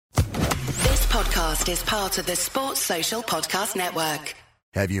podcast is part of the Sports Social Podcast Network.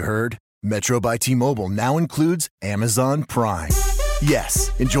 Have you heard? Metro by T-Mobile now includes Amazon Prime.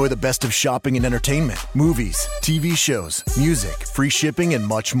 Yes, enjoy the best of shopping and entertainment, movies, TV shows, music, free shipping, and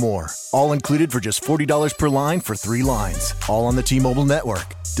much more. All included for just $40 per line for 3 lines. All on the T-Mobile network.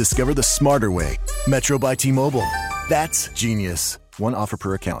 Discover the smarter way. Metro by T-Mobile. That's genius. One offer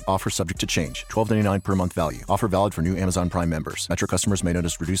per account. Offer subject to change. $12.99 per month value. Offer valid for new Amazon Prime members. Metro customers may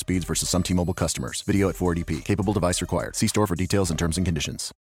notice reduced speeds versus some T-Mobile customers. Video at 480p. Capable device required. See store for details and terms and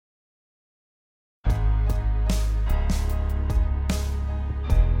conditions.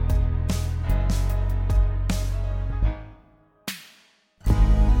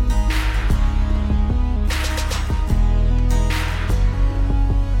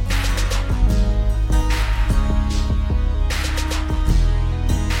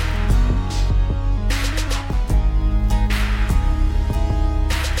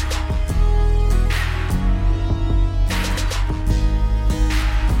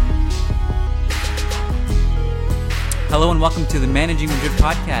 Hello and welcome to the Managing Madrid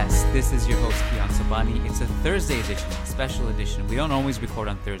podcast. This is your host, Kiyan Sobani. It's a Thursday edition, special edition. We don't always record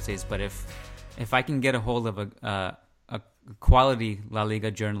on Thursdays, but if I can get a hold of a quality La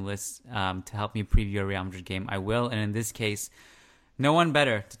Liga journalist to help me preview a Real Madrid game, I will. And in this case, no one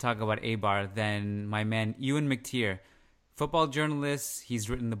better to talk about Eibar than my man, Ewan McTeer. Football journalist, he's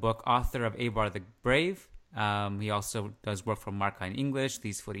written the book, author of Eibar the Brave. He also does work for Marca in English,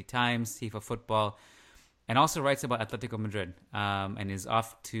 These Footy Times, FIFA Football, and also writes about Atletico Madrid and is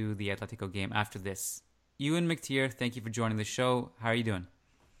off to the Atletico game after this. Ewan McTeer, thank you for joining the show. How are you doing?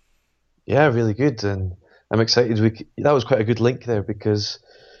 Yeah, really good. And I'm excited. That was quite a good link there because,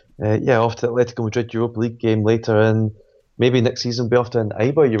 off to the Atletico Madrid Europa League game later, and maybe next season we'll be off to an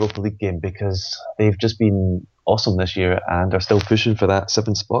Eibar Europa League game because they've just been awesome this year and are still pushing for that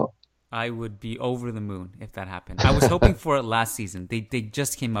 7th spot. I would be over the moon if that happened. I was hoping for it last season. They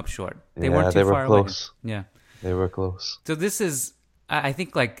just came up short. They weren't too far close. away. Yeah, they were close. So this is, I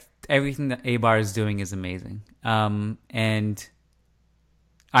think, like everything that Eibar is doing is amazing. And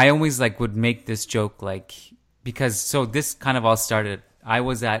I always would make this joke because this kind of all started. I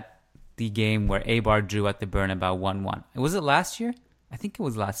was at the game where Eibar drew at the Bernabeu 1-1. Was it last year? I think it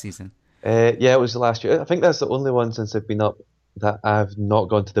was last season. Yeah, it was last year. I think that's the only one since I've been up that I've not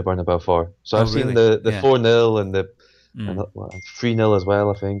gone to the Bernabeu for. So I've seen the 4-0 and the 3-0 as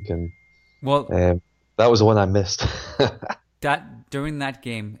well, I think. And that was the one I missed. During that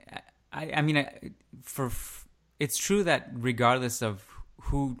game, I mean, it's true that regardless of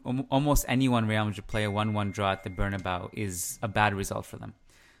who, almost anyone Real Madrid play a 1-1 draw at the Bernabeu is a bad result for them.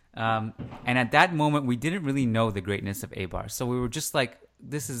 And at that moment, we didn't really know the greatness of Eibar. So we were just like,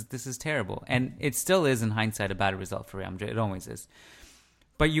 this is terrible. And it still is, in hindsight, a bad result for Real Madrid. It always is.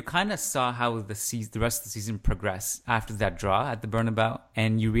 But you kind of saw how the rest of the season progressed after that draw at the Bernabeu,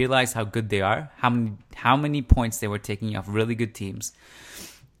 and you realize how good they are, how many points they were taking off really good teams.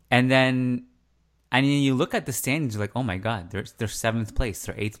 And then you look at the standings, you're like, oh my God, they're 7th place,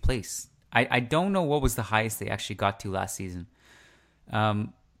 they're 8th place. I don't know what was the highest they actually got to last season.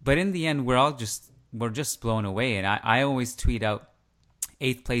 But in the end, we're just blown away. And I always tweet out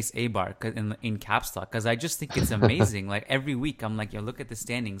 8th place Eibar in caps lock because I just think it's amazing. Like every week, I'm like, yo, look at the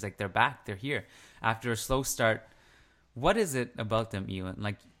standings. Like they're back, they're here after a slow start. What is it about them, Ewan?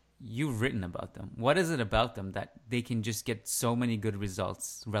 Like you've written about them. What is it about them that they can just get so many good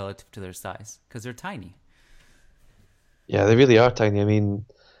results relative to their size? Because they're tiny. Yeah, they really are tiny. I mean,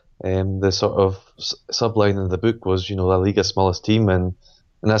 the sort of subline in the book was, La Liga's smallest team, and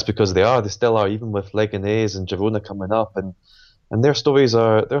that's because they still are, even with Leganés and Girona coming up, and their stories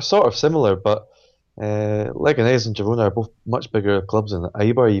they're sort of similar, but Leganés and Girona are both much bigger clubs than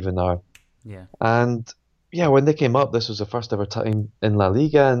Eibar even are. Yeah. And yeah, when they came up, this was the first ever time in La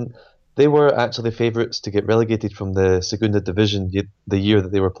Liga, and they were actually favourites to get relegated from the Segunda Division the year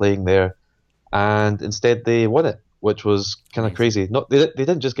that they were playing there, and instead they won it, which was kind of crazy. They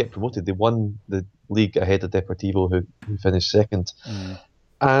didn't just get promoted; they won the league ahead of Deportivo, who finished second.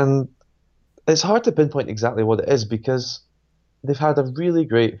 And it's hard to pinpoint exactly what it is because they've had a really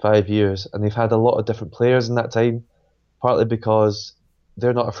great 5 years, and they've had a lot of different players in that time, partly because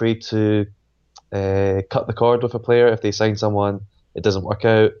they're not afraid to cut the cord with a player. If they sign someone, it doesn't work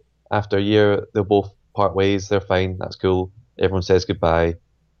out. After a year, they'll both part ways. They're fine. That's cool. Everyone says goodbye.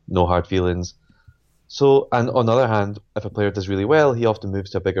 No hard feelings. So, and on the other hand, if a player does really well, he often moves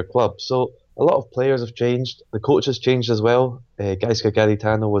to a bigger club. So a lot of players have changed. The coach has changed as well. Gaisca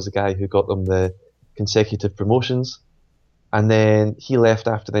Garitano was the guy who got them the consecutive promotions. And then he left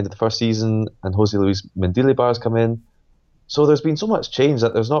after the end of the first season, and Jose Luis Mendilibar has come in. So there's been so much change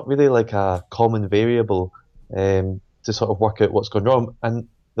that there's not really like a common variable to sort of work out what's going wrong. And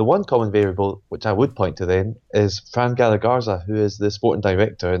the one common variable, which I would point to then, is Fran Galagarza, who is the sporting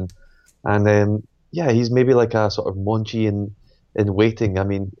director, and yeah, he's maybe like a sort of Monchi in waiting. I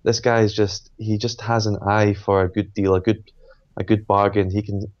mean, this guy is he just has an eye for a good deal, a good bargain. He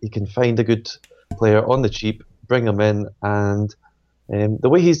can find a good player on the cheap, bring him in, and the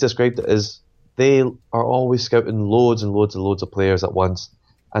way he's described it is they are always scouting loads and loads and loads of players at once,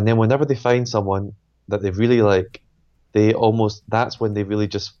 and then whenever they find someone that they really like, that's when they really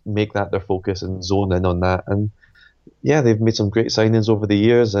just make that their focus and zone in on that. And yeah, they've made some great signings over the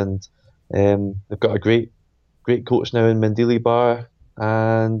years, and they've got a great coach now in Mendilibar.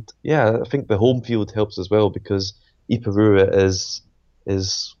 And yeah, I think the home field helps as well, because Iparura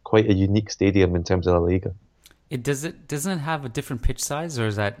is quite a unique stadium in terms of La Liga. Doesn't it have a different pitch size, or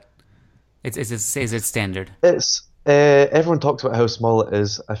is it standard? It's everyone talks about how small it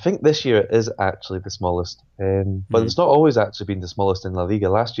is. I think this year it is actually the smallest, but it's not always actually been the smallest in La Liga.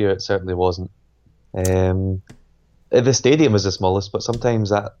 Last year it certainly wasn't. The stadium is the smallest, but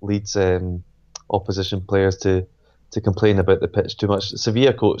sometimes that leads opposition players to complain about the pitch too much.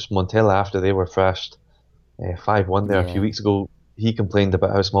 Sevilla coach Montella, after they were thrashed 5-1 there a few weeks ago, he complained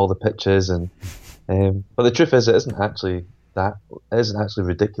about how small the pitch is, and but the truth is it isn't actually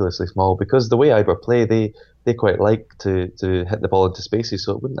ridiculously small, because the way Eibar play, they quite like to hit the ball into spaces,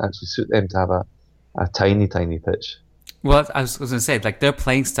 so it wouldn't actually suit them to have a tiny pitch. Well, I was going to say, like, their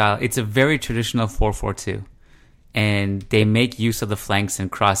playing style, it's a very traditional 4-4-2, and they make use of the flanks and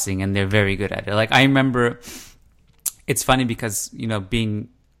crossing, and they're very good at it. Like, I remember, it's funny because, you know, being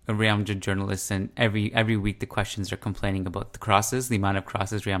a Real Madrid journalist, and every week the questions are complaining about the crosses, the amount of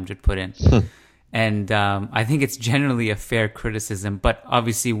crosses Real Madrid put in. And I think it's generally a fair criticism, but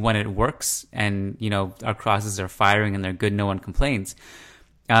obviously when it works and, you know, our crosses are firing and they're good, no one complains.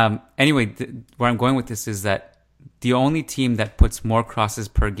 Anyway, where I'm going with this is that the only team that puts more crosses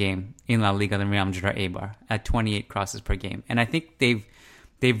per game in La Liga than Real Madrid are Eibar, at 28 crosses per game. And I think they've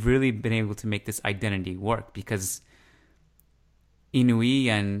really been able to make this identity work, because Inui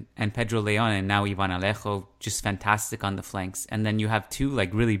and Pedro Leon, and now Ivan Alejo, just fantastic on the flanks. And then you have two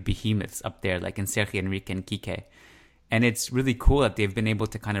like really behemoths up there, like in Sergio Enrique and Kike. And it's really cool that they've been able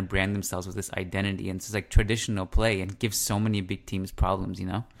to kind of brand themselves with this identity, and it's like traditional play, and gives so many big teams problems, you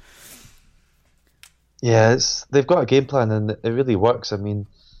know? Yeah, they've got a game plan, and it really works. I mean,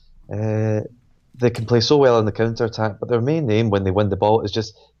 they can play so well on the counter-attack, but their main aim when they win the ball is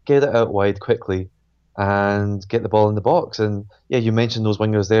just get it out wide quickly and get the ball in the box. And yeah, you mentioned those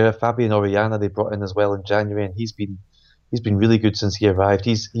wingers there. Fabian Orellana they brought in as well in January, and he's been really good since he arrived.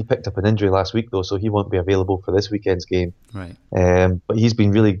 He picked up an injury last week though, so he won't be available for this weekend's game. Right. But he's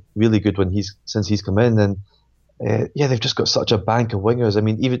been really, really good since he's come in. And yeah, they've just got such a bank of wingers. I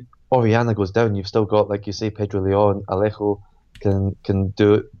mean, even Orellana goes down, you've still got, like you say, Pedro Leon, Alejo can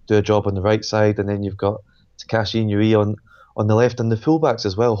do a job on the right side, and then you've got Takashi Inui on the left, and the fullbacks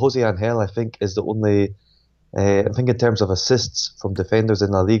as well. Jose Angel, I think, is the only. I think in terms of assists from defenders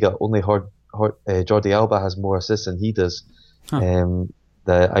in La Liga, only Jordi Alba has more assists than he does. The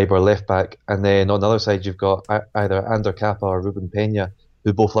Eibar left back, and then on the other side you've got either Ander Kappa or Ruben Peña,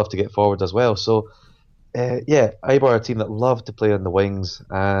 who both love to get forward as well. So yeah, Eibar are a team that love to play on the wings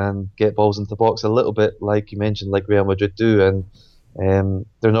and get balls into the box, a little bit like you mentioned, like Real Madrid do, and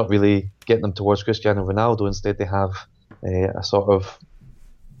they're not really getting them towards Cristiano Ronaldo. Instead, they have a sort of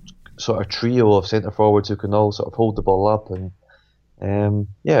trio of centre forwards who can all sort of hold the ball up, and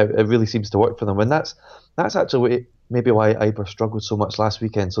yeah, it really seems to work for them. And that's actually maybe why Eibar struggled so much last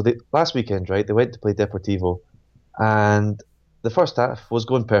weekend. So last weekend, right, they went to play Deportivo, and the first half was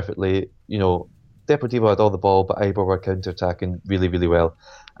going perfectly. You know, Deportivo had all the ball, but Eibar were counter-attacking really, really well.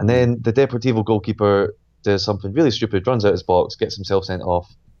 And then the Deportivo goalkeeper does something really stupid, runs out his box, gets himself sent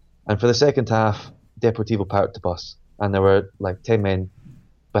off. And for the second half, Deportivo parked the bus, and there were like 10 men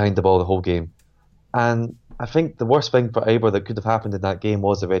behind the ball the whole game. And I think the worst thing for Eibar that could have happened in that game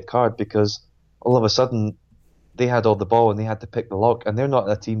was the red card, because all of a sudden they had all the ball and they had to pick the lock, and they're not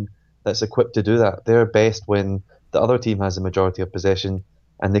a team that's equipped to do that. They're best when the other team has the majority of possession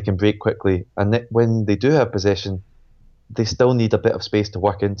and they can break quickly. And when they do have possession, they still need a bit of space to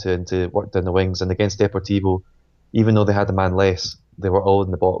work into and to work down the wings. And against Deportivo, even though they had a man less, they were all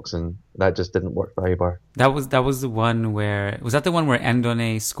in the box, and that just didn't work for Eibar. That was the one where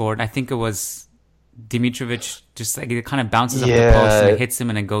Endone scored? I think it was Dimitrovic, just like it kind of bounces up the post and it hits him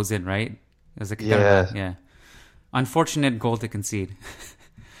and it goes in, right? It was like yeah. Unfortunate goal to concede.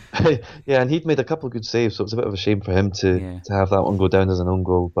 Yeah, and he'd made a couple of good saves, so it's a bit of a shame for him to have that one go down as an own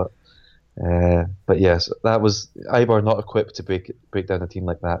goal. But But yes, that was Eibar not equipped to break down a team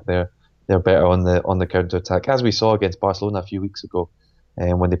like that. They're better on the counter attack, as we saw against Barcelona a few weeks ago,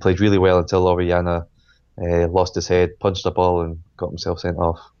 when they played really well until Orellana lost his head, punched a ball, and got himself sent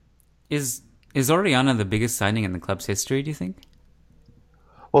off. Is Oriana the biggest signing in the club's history, do you think?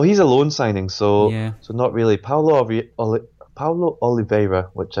 Well, he's a loan signing, so Yeah. so not really. Paulo Oliveira,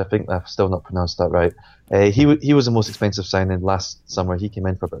 which I think I've still not pronounced that right. He was the most expensive signing last summer. He came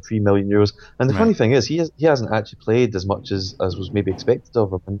in for about €3 million. And the funny Right. thing is, he hasn't actually played as much as was maybe expected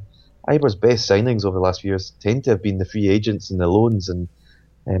of him. And Ivor's best signings over the last few years tend to have been the free agents and the loans, and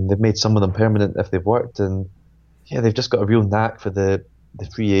they've made some of them permanent if they've worked. And yeah, they've just got a real knack for the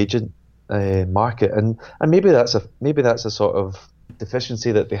free agent market, and maybe that's a sort of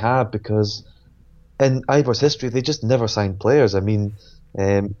deficiency that they have, because in Ivor's history they just never signed players. I mean,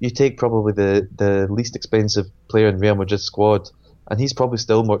 you take probably the least expensive player in Real Madrid's squad, and he's probably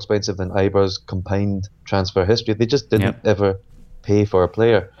still more expensive than Ivor's combined transfer history. They just didn't Yep. ever pay for a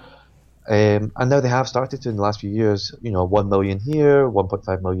player. And now they have started to in the last few years. 1 million here,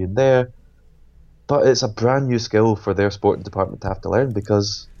 1.5 million there. But it's a brand new skill for their sporting department to have to learn,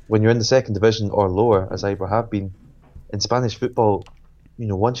 because when you're in the second division or lower, as Eibar have been in Spanish football,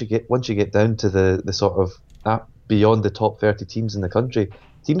 once you get down to the sort of beyond the top 30 teams in the country,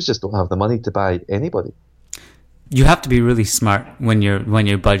 teams just don't have the money to buy anybody. You have to be really smart when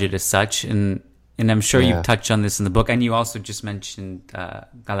your budget is such, and I'm sure Yeah. you touched on this in the book, and you also just mentioned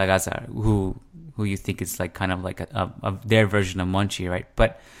Galagazar, who you think is like kind of like their version of Monchi, right?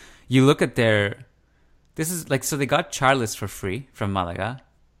 But you look at this is like, so they got Charles for free from Malaga,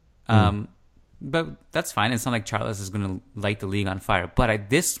 but that's fine. It's not like Charles is going to light the league on fire. But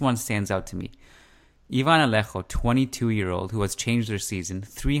this one stands out to me. Ivan Alejo, 22-year-old, who has changed their season,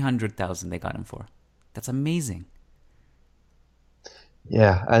 300,000 they got him for. That's amazing.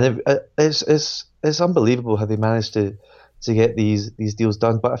 Yeah, and it's unbelievable how they managed to get these deals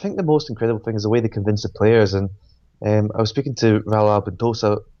done. But I think the most incredible thing is the way they convince the players. And I was speaking to Raul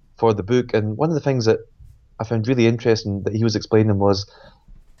Albentosa for the book, and one of the things that I found really interesting that he was explaining was,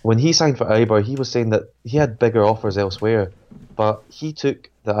 when he signed for Eibar, he was saying that he had bigger offers elsewhere, but he took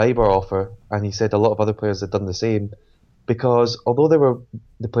the Eibar offer, and he said a lot of other players had done the same, because although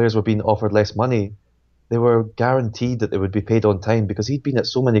the players were being offered less money, they were guaranteed that they would be paid on time, because he'd been at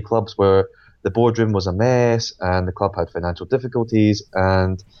so many clubs where the boardroom was a mess and the club had financial difficulties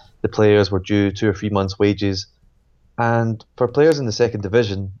and the players were due 2 or 3 months' wages. And for players in the second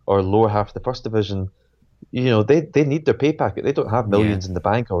division or lower half of the first division, they need their pay packet. They don't have millions in the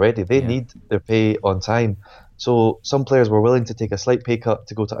bank already. They Yeah. need their pay on time. So some players were willing to take a slight pay cut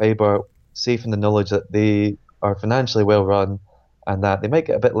to go to Eibar, safe in the knowledge that they are financially well run and that they might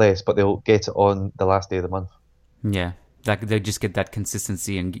get a bit less, but they'll get it on the last day of the month. Yeah, that they just get that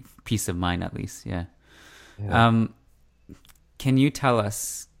consistency and peace of mind at least. Yeah. Yeah. Can you tell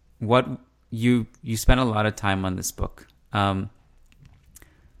us what you spent a lot of time on this book, and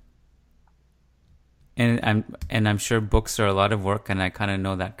I'm sure books are a lot of work, and I kind of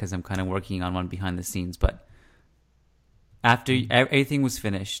know that because I'm kind of working on one behind the scenes. But after everything was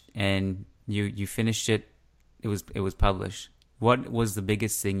finished and you finished it, it was published. What was the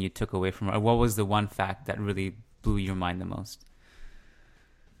biggest thing you took away from it? Or what was the one fact that really blew your mind the most?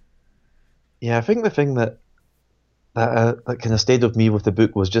 Yeah, I think the thing that kind of stayed with me with the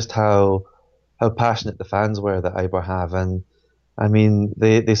book was just how passionate the fans were that Eibar have. And I mean,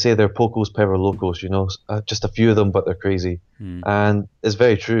 they say they're pocos pero locos, just a few of them, but they're crazy. And it's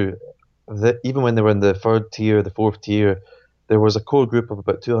very true. That even when they were in the third tier, the fourth tier, there was a core group of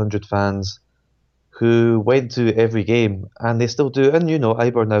about 200 fans who went to every game, and they still do. And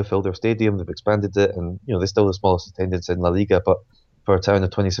Eibar now fill their stadium; they've expanded it, and they still the smallest attendance in La Liga. But for a town of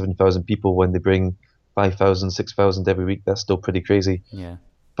 27,000 people, when they bring 5,000, 6,000 every week, that's still pretty crazy. Yeah.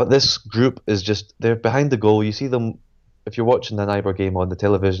 But this group is they're behind the goal. You see them if you're watching an Eibar game on the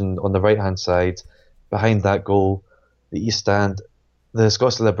television on the right hand side, behind that goal, the East Stand, the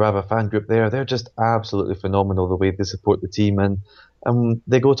Scots La Brava fan group they're just absolutely phenomenal the way they support the team, and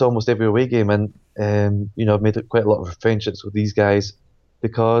they go to almost every away game, and I've made quite a lot of friendships with these guys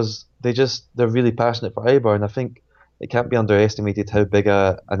because they're really passionate for Eibar, and I think it can't be underestimated how big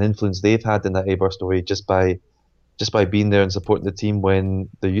an influence they've had in that Eibar story just by being there and supporting the team when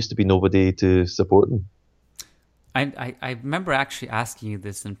there used to be nobody to support them. I remember actually asking you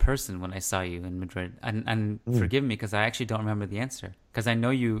this in person when I saw you in Madrid, and forgive me because I actually don't remember the answer, because I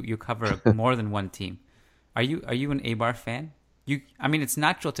know you cover more than one team. Are you an Eibar fan? I mean, it's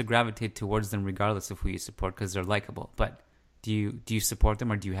natural to gravitate towards them regardless of who you support because they're likable. But do you support them,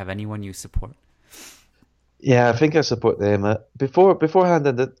 or do you have anyone you support? Yeah, I think I support them. Beforehand,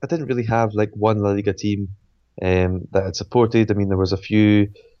 I didn't really have like one La Liga team that I'd supported. I mean, there was a few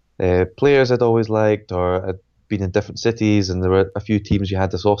players I'd always liked, or I'd been in different cities, and there were a few teams you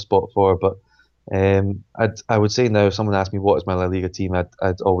had a soft spot for. But I would say now, if someone asked me what is my La Liga team,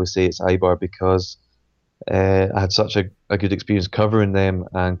 I'd always say it's Eibar because I had such a good experience covering them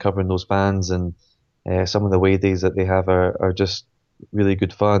and covering those fans, and some of the away days that they have are just really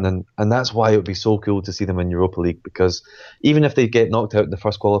good fun, and that's why it would be so cool to see them in Europa League, because even if they get knocked out in the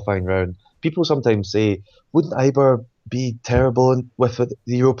first qualifying round, people sometimes say, wouldn't Eibar be terrible with the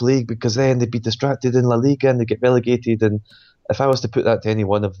Europa League because then they'd be distracted in La Liga and they get relegated? And if I was to put that to any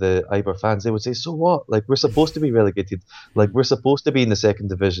one of the Eibar fans, they would say, so what? Like, we're supposed to be relegated. Like, we're supposed to be in the second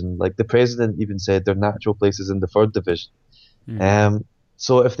division. Like, the president even said their natural place is in the third division.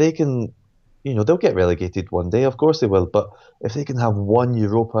 So if they can, they'll get relegated one day, of course they will. But if they can have one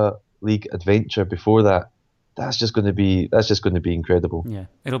Europa League adventure before that, that's just going to be incredible. Yeah,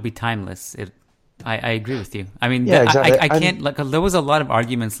 it'll be timeless. I agree with you. I mean, Yeah, exactly. I can't like. There was a lot of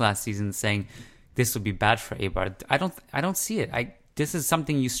arguments last season saying this would be bad for Eibar. I don't see it. This is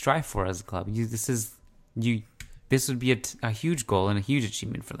something you strive for as a club. This would be a huge goal and a huge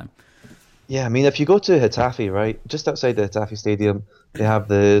achievement for them. Yeah, I mean, if you go to Getafe, right, just outside the Getafe Stadium, they have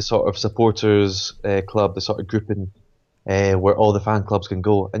the sort of supporters club, the sort of grouping where all the fan clubs can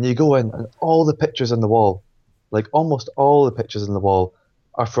go. And you go in, and all the pictures on the wall, like almost all the pictures on the wall,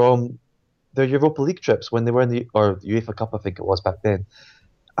 are from their Europa League trips when they were in the UEFA Cup, I think it was back then.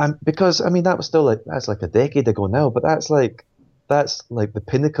 And because I mean, that was still that's like a decade ago now, but that's like the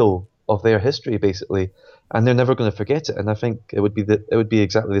pinnacle of their history basically, and they're never going to forget it. And I think it would be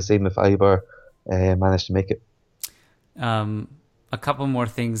exactly the same if Eibar managed to make it. A couple more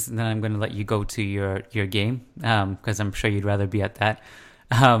things, and then I'm going to let you go to your game because I'm sure you'd rather be at that.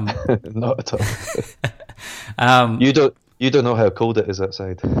 Not at all. You don't know how cold it is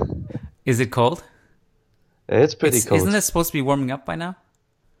outside. Is it cold? It's pretty cold. Isn't it supposed to be warming up by now?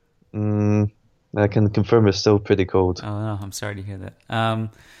 I can confirm it's still pretty cold. Oh no, I'm sorry to hear that.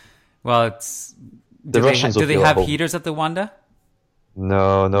 Well, it's the Russians. Do they have heaters at the Wanda?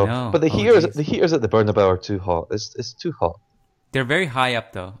 No. But the heaters at the Bernabeu are too hot. It's too hot. They're very high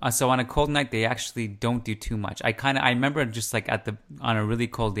up though. So on a cold night, they actually don't do too much. I remember just like on a really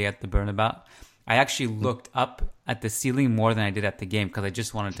cold day at the Bernabeu, I actually looked up at the ceiling more than I did at the game because I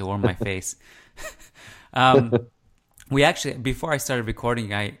just wanted to warm my face. We actually, before I started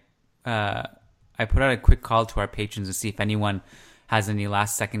recording, I put out a quick call to our patrons to see if anyone has any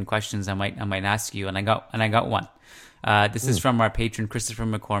last second questions I might ask you, and I got one. This is from our patron Christopher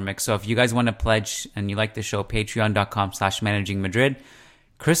McCormick. So if you guys want to pledge and you like the show, patreon.com/managingmadrid.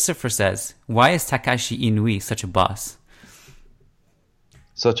 Christopher says, why is Takashi Inui such a boss?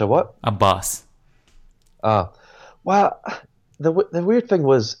 Such a what? A boss. Well, the weird thing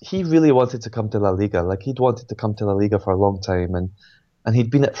was he really wanted to come to La Liga. Like, he'd wanted to come to La Liga for a long time, and he'd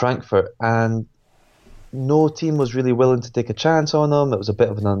been at Frankfurt, and no team was really willing to take a chance on him. It was a bit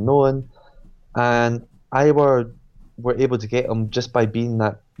of an unknown, and Eibar were able to get him just by being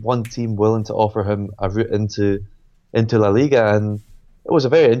that one team willing to offer him a route into La Liga. And it was a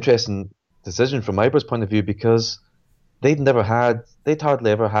very interesting decision from Eibar's point of view, because they'd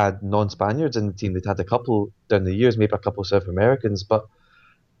hardly ever had non-Spaniards in the team. They'd had a couple down the years, maybe a couple South Americans, but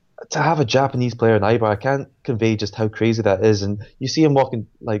to have a Japanese player in Eibar, I can't convey just how crazy that is. And you see him walking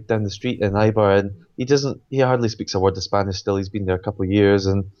like down the street in Eibar, and he hardly speaks a word of Spanish still. He's been there a couple of years,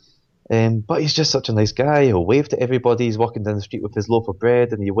 but he's just such a nice guy. He'll wave to everybody. He's walking down the street with his loaf of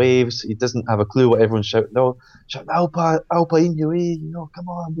bread, and he waves. He doesn't have a clue what everyone's shouting. No, shout Alpa Inui, come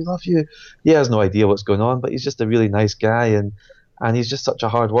on, we love you. He has no idea what's going on, but he's just a really nice guy, and he's just such a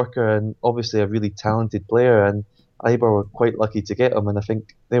hard worker, and obviously a really talented player. And Eibar were quite lucky to get him, and I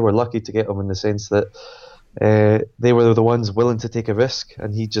think they were lucky to get him in the sense that they were the ones willing to take a risk,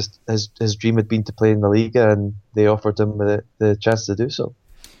 and he just his dream had been to play in the Liga, and they offered him the chance to do so.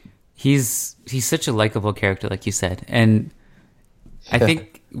 He's such a likable character, like you said, and I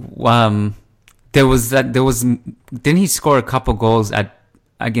think didn't he score a couple goals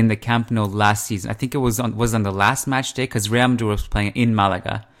again the Camp Nou last season? I think it was on the last match day because Real Madrid was playing in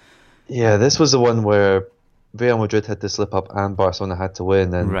Malaga. Yeah, this was the one where Real Madrid had to slip up and Barcelona had to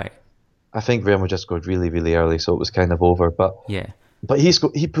win, and right. I think Real Madrid scored really, really early, so it was kind of over. But he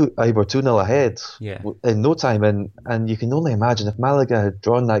put Eibar 2-0 ahead in no time, and you can only imagine if Malaga had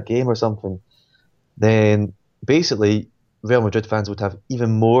drawn that game or something, then basically Real Madrid fans would have even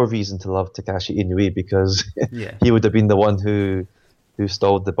more reason to love Takashi Inui, because he would have been the one who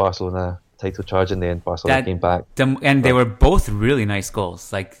stalled the Barcelona title charge in the end. Barcelona came back. They were both really nice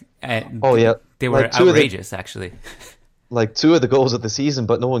goals. Like, they were outrageous, actually. Like 2 of the goals of the season,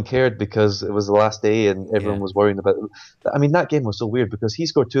 but no one cared because it was the last day and everyone was worrying about it. I mean, that game was so weird because he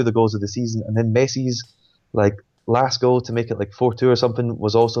scored 2 of the goals of the season, and then Messi's like last goal to make it like 4-2 or something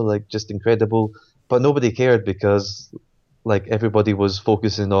was also like just incredible. But nobody cared because like everybody was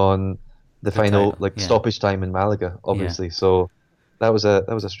focusing on the final title, stoppage time in Malaga, obviously. Yeah. So that was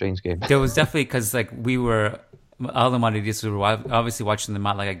a strange game. There was definitely, because like all the Madridistas were obviously watching the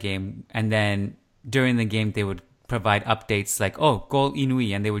Malaga game, and then during the game they would provide updates like, oh, goal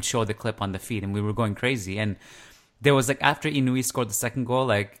Inui, and they would show the clip on the feed, and we were going crazy. And there was like, after Inui scored the second goal,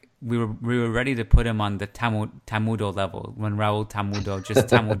 like we were ready to put him on the Tamudo level, when Raul Tamudo just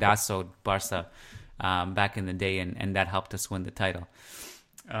Tamudasoed Barca back in the day, and that helped us win the title.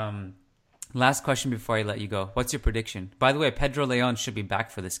 Last question before I let you go. What's your prediction? By the way, Pedro Leon should be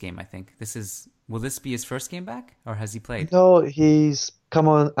back for this game, I think. Will this be his first game back, or has he played? No, he's come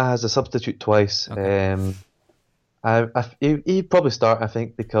on as a substitute twice. Okay. He'd probably start, I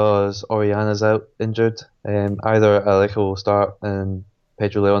think, because Oriana's out injured. Either Alejo will start and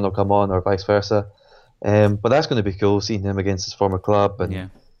Pedro Leon will come on, or vice versa. But that's going to be cool, seeing him against his former club.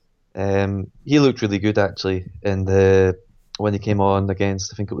 And he looked really good, actually, when he came on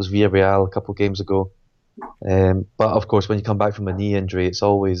against, I think it was Villarreal a couple of games ago. But of course, when you come back from a knee injury, it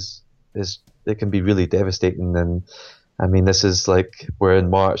can be really devastating. And I mean, this is like, we're in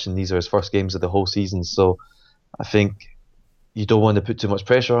March and these are his first games of the whole season. So I think you don't want to put too much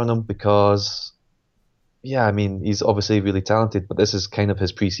pressure on him because, I mean, he's obviously really talented, but this is kind of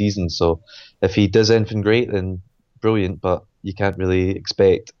his pre-season. So if he does anything great, then brilliant, but you can't really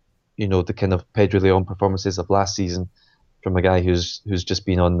expect, the kind of Pedro Leon performances of last season from a guy who's just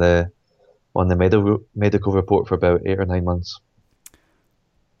been on the medical report for about 8 or 9 months.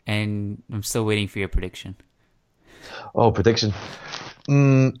 And I'm still waiting for your prediction. Oh, prediction.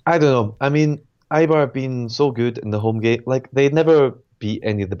 I don't know. I mean, Eibar have been so good in the home game. Like, they never beat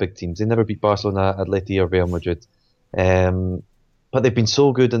any of the big teams. They never beat Barcelona, Atleti, or Real Madrid. But they've been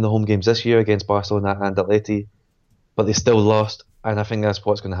so good in the home games this year against Barcelona and Atleti, but they still lost. And I think that's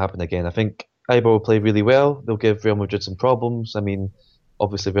what's going to happen again. I think Eibar will play really well. They'll give Real Madrid some problems. I mean,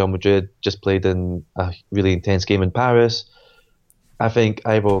 obviously Real Madrid just played in a really intense game in Paris. I think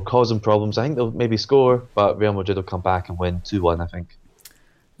Eibar will cause them problems. I think they'll maybe score, but Real Madrid will come back and win 2-1, I think.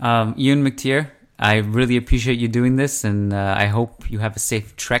 Ian McTeer, I really appreciate you doing this, and I hope you have a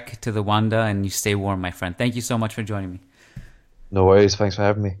safe trek to the Wanda and you stay warm, my friend. Thank you so much for joining me. No worries. Thanks for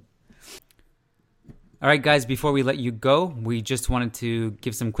having me. All right, guys, before we let you go, we just wanted to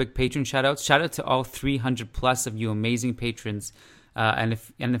give some quick patron shout-outs. Shout out to all 300 plus of you amazing patrons. And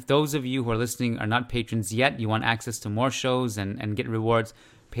if those of you who are listening are not patrons yet, you want access to more shows and get rewards,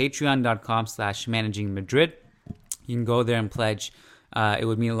 patreon.com/managingmadrid. You can go there and pledge. It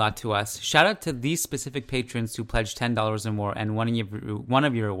would mean a lot to us. Shout out to these specific patrons who pledge $10 or more, and one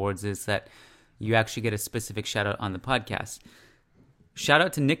of your rewards is that you actually get a specific shout out on the podcast. Shout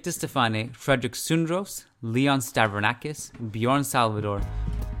out to Nick DeStefane, Frederick Sundros, Leon Stavronakis, Bjorn Salvador,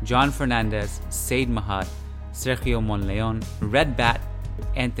 John Fernandez, Said Mahad, Sergio Monleon, Red Bat,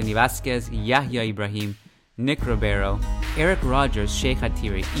 Anthony Vasquez, Yahya Ibrahim, Nick Ribeiro, Eric Rogers, Sheikh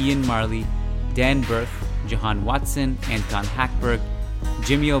Hatiri, Ian Marley, Dan Berth, Jahan Watson, Anton Hackberg,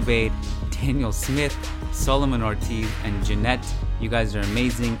 Jimmy Obaid, Daniel Smith, Solomon Ortiz, and Jeanette. You guys are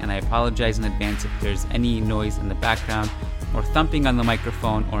amazing, and I apologize in advance if there's any noise in the background or thumping on the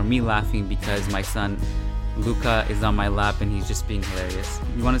microphone or me laughing because my son Luca is on my lap and he's just being hilarious.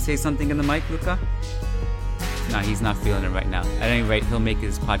 You want to say something in the mic, Luca? No, he's not feeling it right now. At any rate, he'll make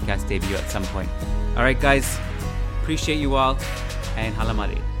his podcast debut at some point. All right, guys. Appreciate you all, and Hala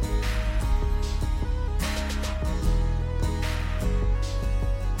Madrid.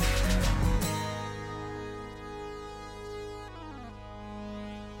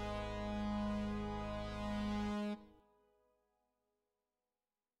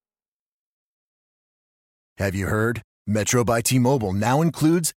 Have you heard? Metro by T-Mobile now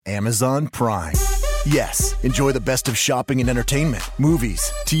includes Amazon Prime. Yes, enjoy the best of shopping and entertainment,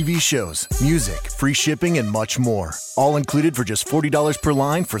 movies, TV shows, music, free shipping, and much more. All included for just $40 per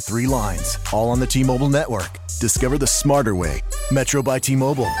line for 3 lines. All on the T-Mobile network. Discover the smarter way. Metro by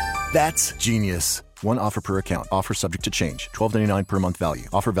T-Mobile. That's genius. One offer per account. Offer subject to change. $12.99 per month value.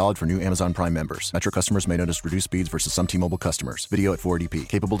 Offer valid for new Amazon Prime members. Metro customers may notice reduced speeds versus some T-Mobile customers. Video at 480p.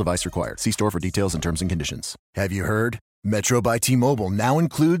 Capable device required. See store for details and terms and conditions. Have you heard? Metro by T-Mobile now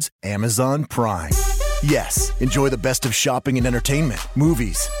includes Amazon Prime. Yes, enjoy the best of shopping and entertainment,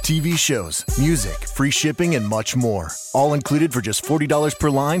 movies, TV shows, music, free shipping, and much more. All included for just $40 per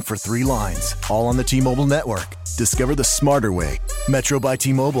line for 3 lines. All on the T-Mobile network. Discover the smarter way. Metro by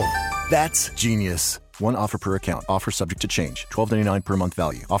T-Mobile. That's genius. One offer per account. Offer subject to change. $12.99 per month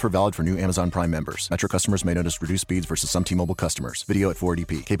value. Offer valid for new Amazon Prime members. Metro customers may notice reduced speeds versus some T-Mobile customers. Video at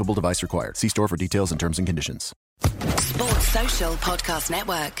 480p. Capable device required. See store for details and terms and conditions. Sports Social Podcast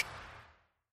Network.